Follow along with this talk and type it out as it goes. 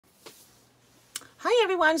Hi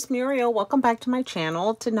everyone, it's Muriel. Welcome back to my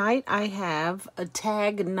channel. Tonight I have a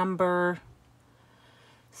tag number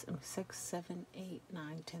 6, 7, 8,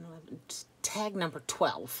 9, 10, 11, tag number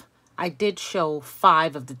 12. I did show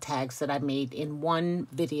 5 of the tags that I made in one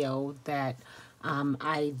video that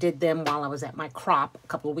I did them while I was at my crop a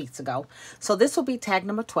couple of weeks ago. So this will be tag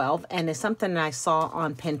number 12, and it's something that I saw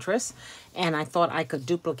on Pinterest, and I thought I could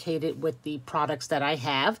duplicate it with the products that I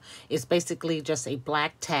have. It's basically just a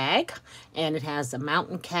black tag, and it has a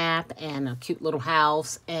mountain cap and a cute little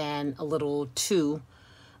house and a little 2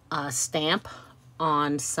 stamp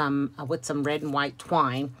on some with some red and white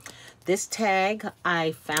twine. This tag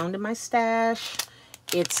I found in my stash.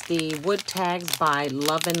 It's the wood tags by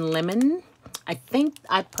Love and Lemon. I think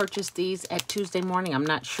I purchased these at Tuesday Morning. I'm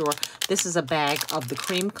not sure. This is a bag of the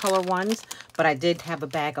cream color ones, but I did have a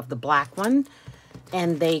bag of the black one.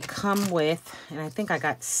 And they come with, and I think I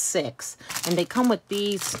got 6. And they come with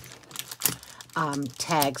these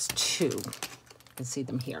tags too. You can see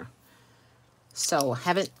them here. So I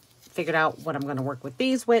haven't figured out what I'm going to work with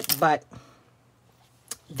these with, but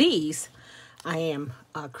these I am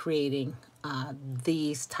creating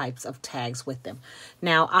these types of tags with them.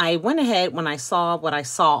 Now, I went ahead when I saw what I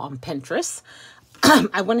saw on Pinterest.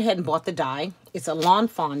 I went ahead and bought the die. It's a Lawn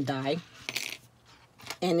Fawn die,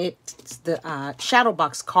 and it's the Shadow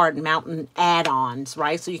Box Card Mountain add-ons,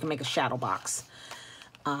 right? So you can make a shadow box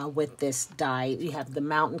with this die. You have the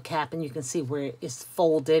mountain cap, and you can see where it's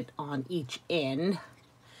folded on each end.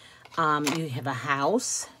 You have a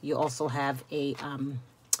house. You also have a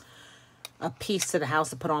piece to the house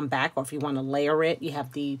to put on back, or if you want to layer it. You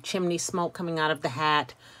have the chimney smoke coming out of the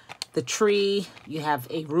hat, the tree. You have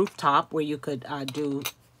a rooftop where you could do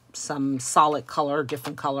some solid color,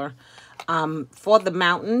 different color. For the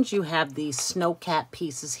mountains, you have these snow cap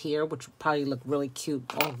pieces here, which would probably look really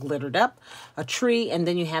cute, all glittered up. A tree, and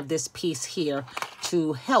then you have this piece here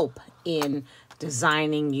to help in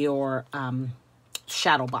designing your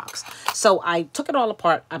shadow box. So I took it all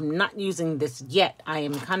apart. I'm not using this yet. I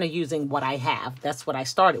am kind of using what I have. That's what I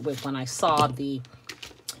started with when I saw the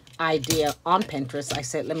idea on Pinterest. I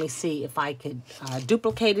said, let me see if I could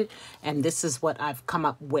duplicate it, and this is what I've come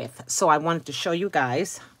up with. So I wanted to show you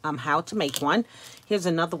guys how to make one. Here's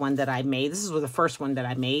another one that I made. This is the first one that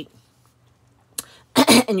I made.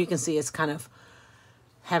 And you can see it's kind of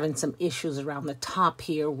having some issues around the top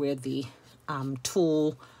here where the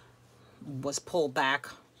tool was pulled back,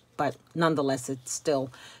 but nonetheless it's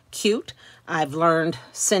still cute. I've learned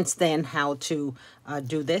since then how to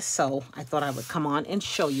do this, so I thought I would come on and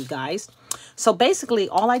show you guys. So basically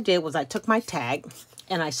all I did was I took my tag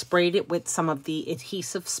and I sprayed it with some of the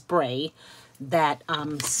adhesive spray that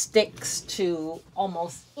sticks to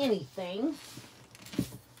almost anything.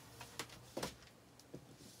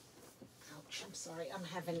 Ouch, I'm sorry, I'm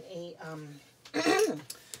having a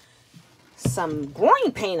some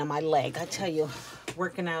growing pain on my leg. I tell you,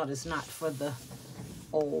 working out is not for the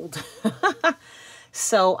old.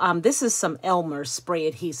 So this is some Elmer's spray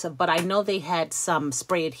adhesive, but I know they had some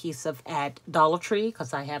spray adhesive at Dollar Tree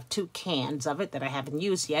because I have 2 cans of it that I haven't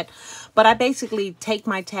used yet. But I basically take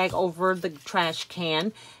my tag over the trash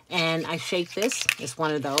can and I shake this. It's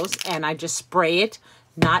one of those, and I just spray it,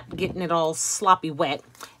 not getting it all sloppy wet.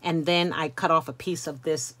 And then I cut off a piece of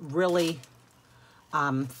this really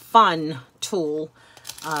fun tool.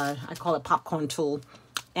 I call it popcorn tool,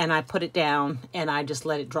 and I put it down and I just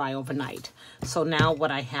let it dry overnight. So now what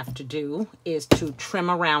I have to do is to trim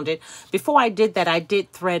around it. Before I did that, I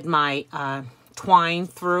did thread my twine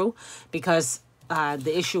through, because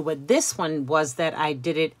the issue with this one was that I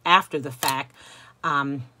did it after the fact.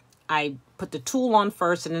 I put the tool on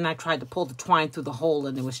first, and then I tried to pull the twine through the hole,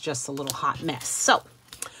 and it was just a little hot mess. So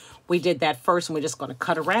we did that first, and we're just going to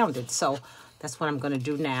cut around it. So that's what I'm going to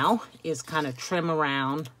do now, is kind of trim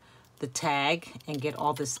around the tag and get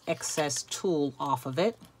all this excess tool off of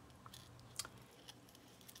it.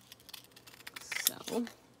 So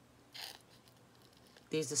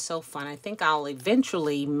these are so fun. I think I'll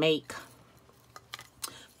eventually make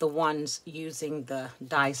the ones using the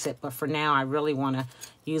die set, but for now I really want to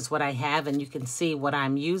use what I have. And you can see what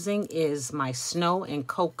I'm using is my Snow and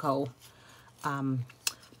Cocoa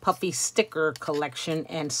puffy sticker collection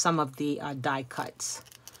and some of the die cuts.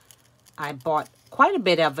 I bought quite a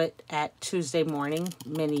bit of it at Tuesday Morning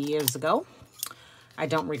many years ago. I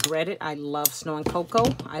don't regret it. I love Snow and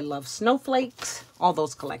Cocoa. I love Snowflakes, all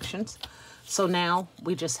those collections. So now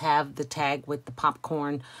we just have the tag with the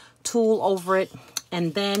popcorn tool over it.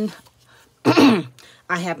 And then I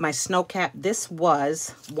have my snow cap. This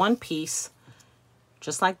was one piece,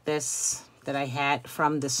 just like this, that I had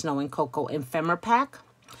from the Snow and Cocoa ephemera pack.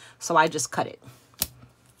 So I just cut it.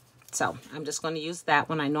 So I'm just going to use that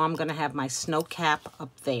one. I know I'm going to have my snow cap up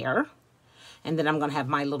there. And then I'm going to have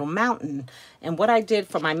my little mountain. And what I did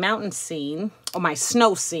for my mountain scene, or my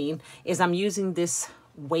snow scene, is I'm using this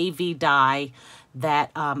wavy die that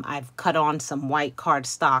I've cut on some white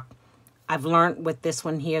cardstock. I've learned with this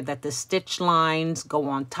one here that the stitch lines go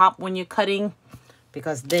on top when you're cutting,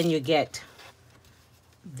 because then you get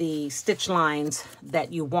the stitch lines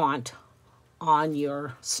that you want on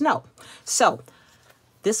your snow. So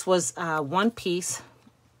this was one piece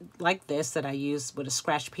like this that I used with a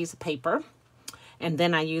scratch piece of paper. And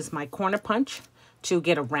then I use my corner punch to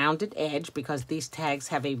get a rounded edge, because these tags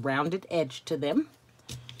have a rounded edge to them.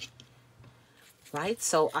 Right,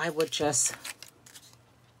 so I would just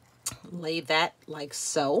lay that like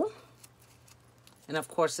so. And of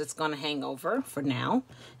course it's going to hang over for now.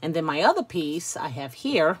 And then my other piece I have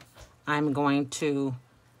here, I'm going to,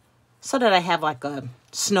 so that I have like a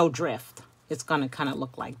snow drift, it's going to kind of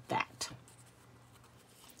look like that.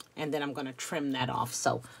 And then I'm going to trim that off.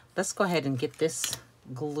 So let's go ahead and get this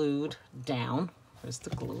glued down. Where's the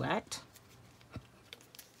glue at?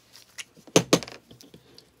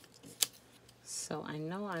 So I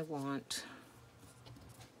know I want,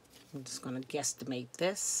 I'm just going to guesstimate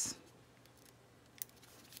this.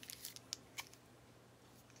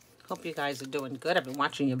 Hope you guys are doing good. I've been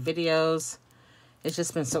watching your videos. It's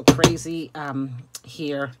just been so crazy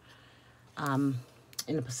here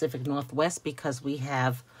in the Pacific Northwest, because we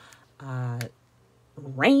have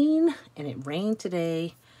rain, and it rained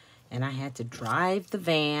today, and I had to drive the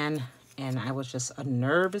van, and I was just a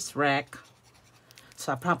nervous wreck.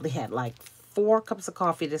 So I probably had like 4 cups of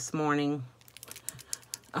coffee this morning.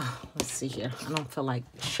 Let's see here. I don't feel like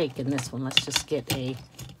shaking this one. Let's just get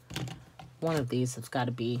one of these. It's got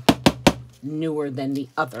to be newer than the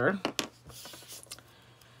other.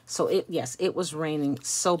 So yes, it was raining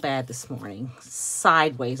so bad this morning,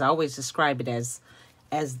 sideways. I always describe it as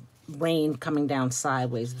rain coming down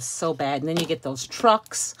sideways. It was so bad. And then you get those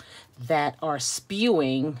trucks that are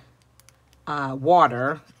spewing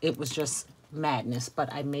water. It was just madness,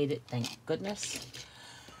 but I made it, thank goodness.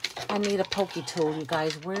 I need a pokey tool, you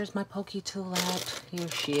guys. Where's my pokey tool at? Here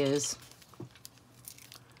she is.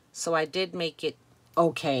 So I did make it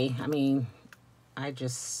okay. I mean, I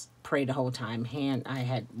just prayed the whole time. I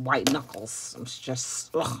had white knuckles. It's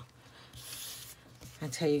just, ugh. I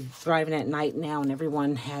tell you, driving at night now, and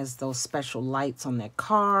everyone has those special lights on their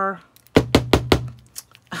car.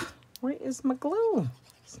 Where is my glue?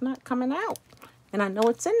 It's not coming out, and I know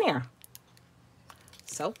it's in there.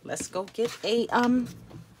 So let's go get a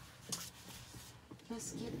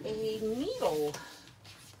needle.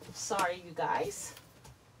 Sorry, you guys.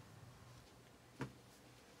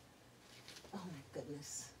 Oh my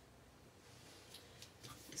goodness.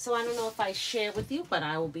 So I don't know if I share with you, but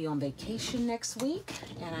I will be on vacation next week,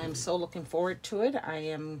 and I'm so looking forward to it.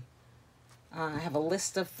 I have a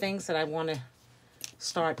list of things that I want to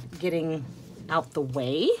start getting out the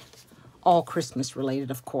way, all Christmas related,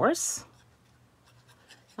 of course.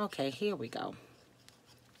 Okay, here we go.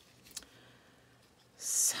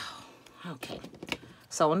 So, okay.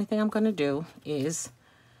 So only thing I'm going to do is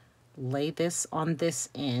lay this on this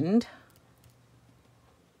end,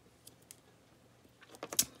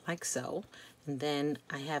 like so. And then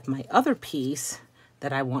I have my other piece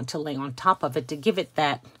that I want to lay on top of it to give it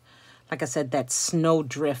that, like I said, that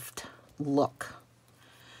snowdrift look.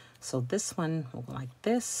 So this one will go like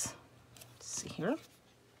this. Let's see here.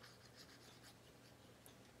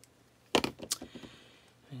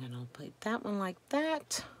 I'm going to put that one like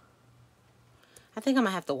that. I think I'm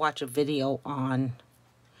going to have to watch a video on...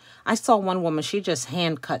 I saw one woman, she just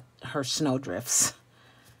hand cut her snowdrifts.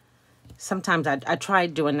 Sometimes I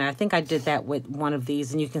tried doing that. I think I did that with one of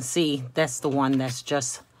these, and you can see that's the one that's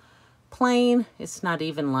just plain. It's not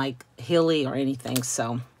even like hilly or anything,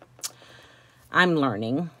 so I'm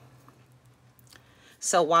learning.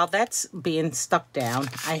 So while that's being stuck down,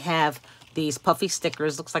 I have these puffy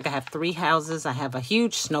stickers. Looks like I have 3 houses. I have a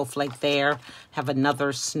huge snowflake there. Have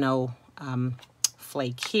another snow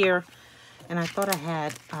flake here. And I thought I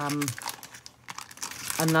had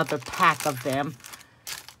another pack of them.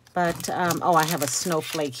 But, oh, I have a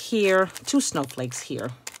snowflake here. 2 snowflakes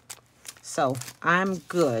here. So I'm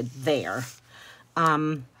good there.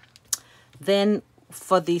 Then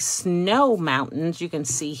for the snow mountains, you can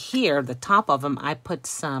see here, the top of them, I put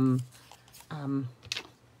some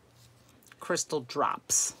crystal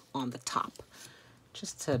drops on the top,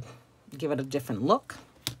 just to give it a different look.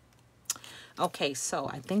 Okay, so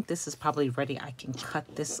I think this is probably ready. I can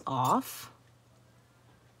cut this off.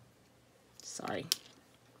 Sorry.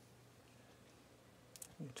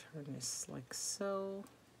 Turn this like so.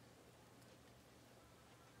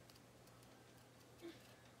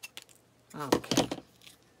 Okay.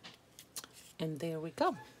 And there we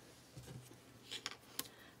go.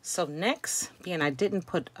 So next, being I didn't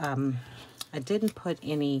put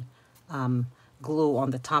any glue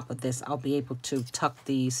on the top of this, I'll be able to tuck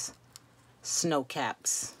these snow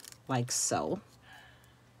caps like so.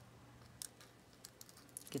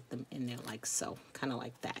 Get them in there like so, kind of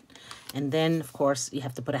like that. And then, of course, you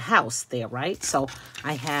have to put a house there, right? So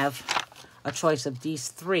I have a choice of these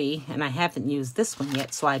three, and I haven't used this one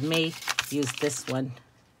yet, so I may use this one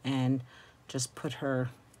and just put her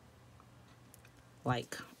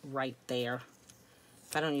like right there.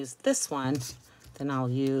 If I don't use this one, then I'll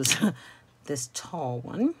use this tall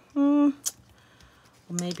one. Or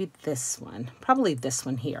maybe this one. Probably this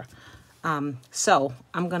one here. So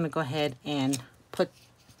I'm going to go ahead and put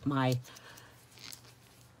my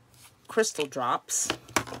crystal drops,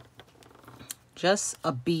 just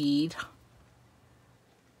a bead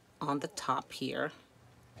on the top here,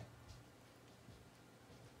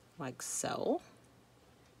 like so.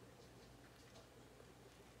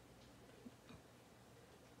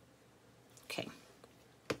 Okay.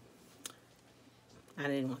 I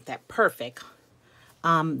didn't want that perfect.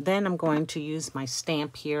 Then I'm going to use my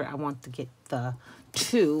stamp here. I want to get the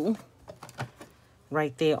 2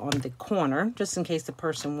 right there on the corner, just in case the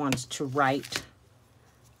person wants to write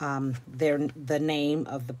the name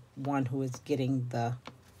of the one who is getting the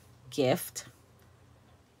gift.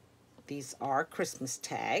 These are Christmas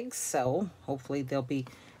tags, so hopefully they'll be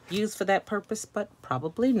used for that purpose, but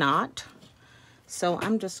probably not. So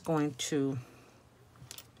I'm just going to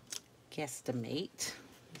guesstimate.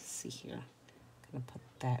 Let's see here. I'm going to put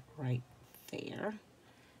that right there.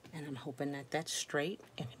 And I'm hoping that that's straight,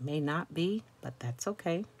 and it may not be, but that's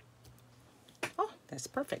okay. Oh, that's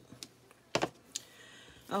perfect.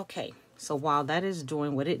 Okay, so while that is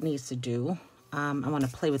doing what it needs to do, I want to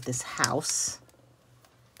play with this house.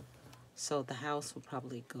 So the house will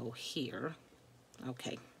probably go here.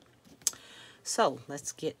 Okay. So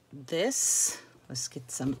let's get this. Let's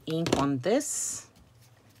get some ink on this.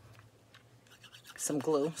 Some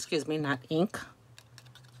glue, excuse me, not ink.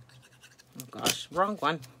 Oh gosh, wrong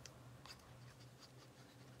one.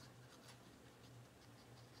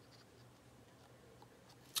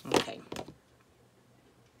 Okay.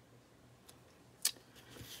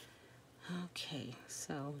 Okay,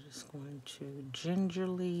 so we're just going to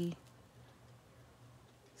gingerly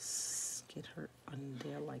get her on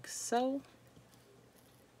there like so.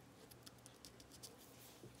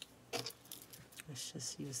 Let's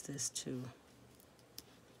just use this to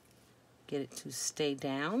get it to stay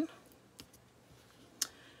down.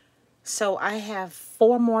 So I have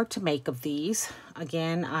 4 more to make of these.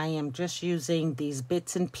 Again, I am just using these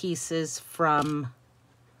bits and pieces from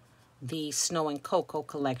the Snow and Cocoa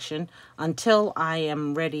collection until I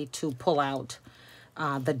am ready to pull out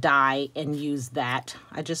the die and use that.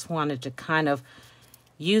 I just wanted to kind of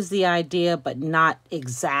use the idea, but not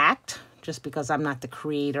exact, just because I'm not the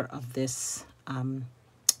creator of this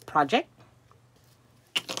project.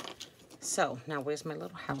 So now where's my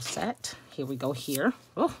little house at? Here we go here.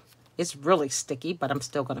 Oh, it's really sticky, but I'm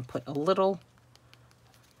still going to put a little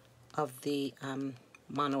of the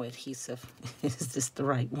mono adhesive. Is this the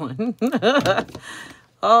right one?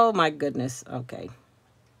 Oh my goodness. Okay.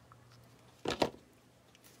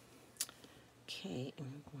 Okay, and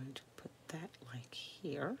I'm going to put that like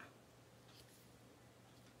here.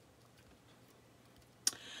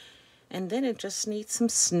 And then it just needs some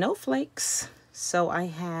snowflakes. So I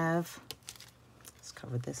have, let's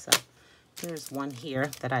cover this up. There's one here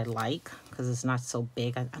that I like because it's not so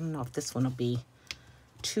big. I don't know if this one will be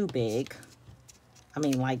too big. I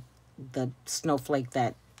mean, like the snowflake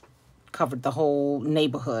that covered the whole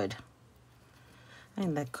neighborhood. I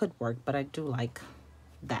mean, that could work, but I do like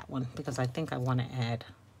that one because I think I want to add,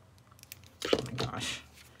 oh my gosh.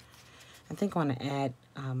 I think I want to add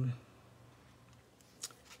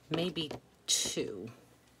maybe 2.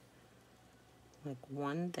 Like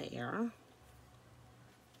one there.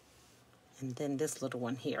 And then this little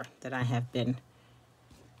one here that I have been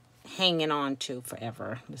hanging on to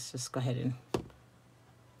forever. Let's just go ahead and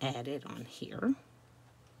add it on here.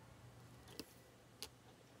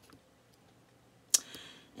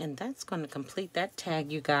 And that's going to complete that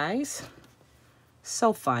tag, you guys.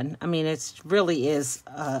 So fun. I mean, it really is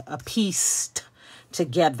a pieced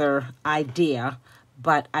together idea,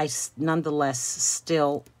 but I nonetheless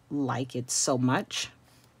still like it so much.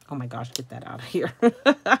 Oh my gosh, get that out of here.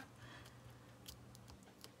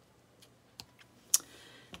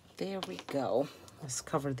 There we go. Let's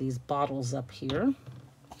cover these bottles up here.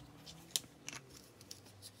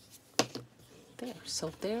 There.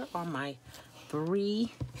 So there are my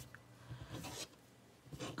 3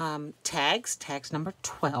 tags number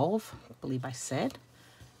 12, I believe I said.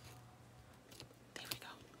 There we go.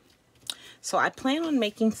 So I plan on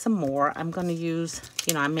making some more. I'm going to use,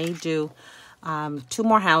 you know, I may do 2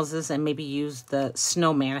 more houses and maybe use the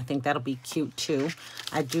snowman. I think that'll be cute too.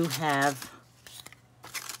 I do have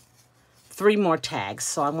 3 more tags,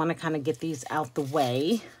 so I want to kind of get these out the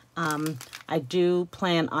way. I do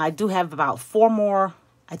have about 4 more,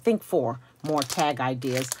 I think 4 more tag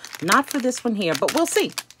ideas. Not for this one here, but we'll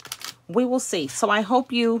see. We will see. So I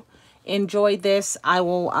hope you enjoy this. I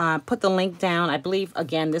will put the link down. I believe,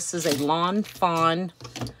 again, this is a Lawn Fawn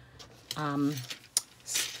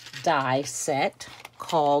die set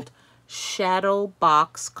called Shadow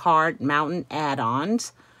Box Card Mountain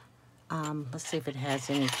Add-ons. Let's see if it has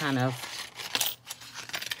any kind of...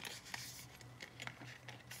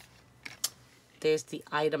 There's the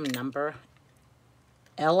item number,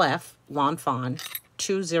 LF Lawn Fawn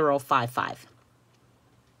 2055.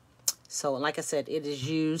 So like I said, it is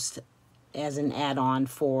used as an add-on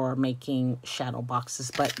for making shadow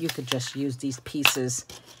boxes, but you could just use these pieces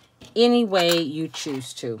any way you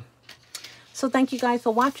choose to. So thank you guys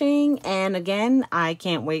for watching. And again, I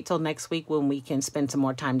can't wait till next week when we can spend some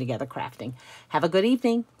more time together crafting. Have a good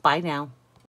evening. Bye now.